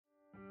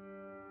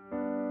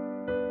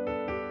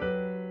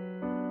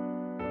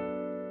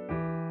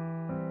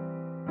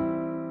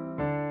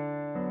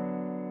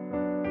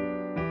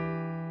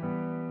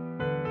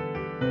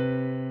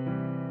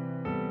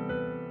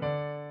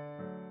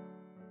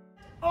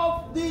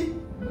of the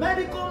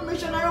medical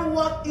missionary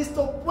work is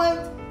to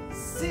point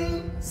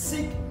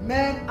sin-sick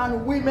men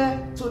and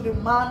women to the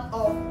man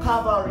of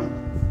Calvary,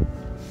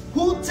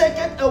 who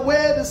taketh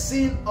away the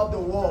sin of the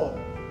world.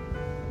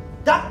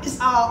 That is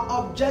our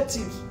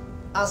objective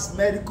as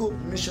medical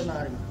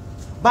missionary.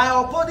 By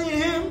upholding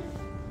him,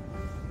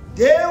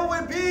 they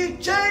will be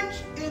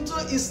changed into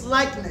his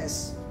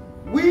likeness.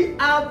 We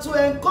are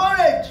to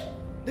encourage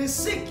the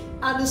sick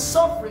and the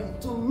suffering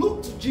to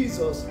look to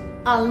Jesus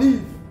and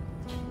live.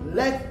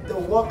 Let the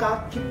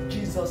worker keep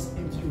Jesus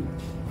in view.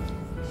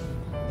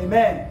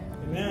 Amen.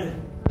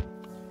 Amen.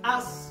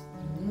 As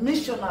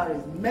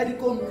missionaries,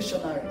 medical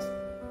missionaries,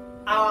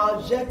 our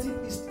objective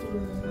is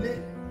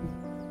to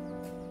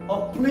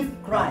uplift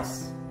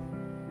Christ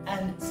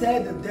and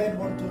tell the dead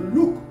one to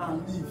look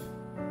and live.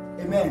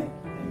 Amen.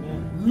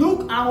 Amen.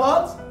 Look and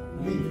what?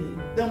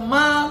 Live. The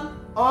man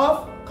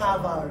of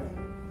Calvary.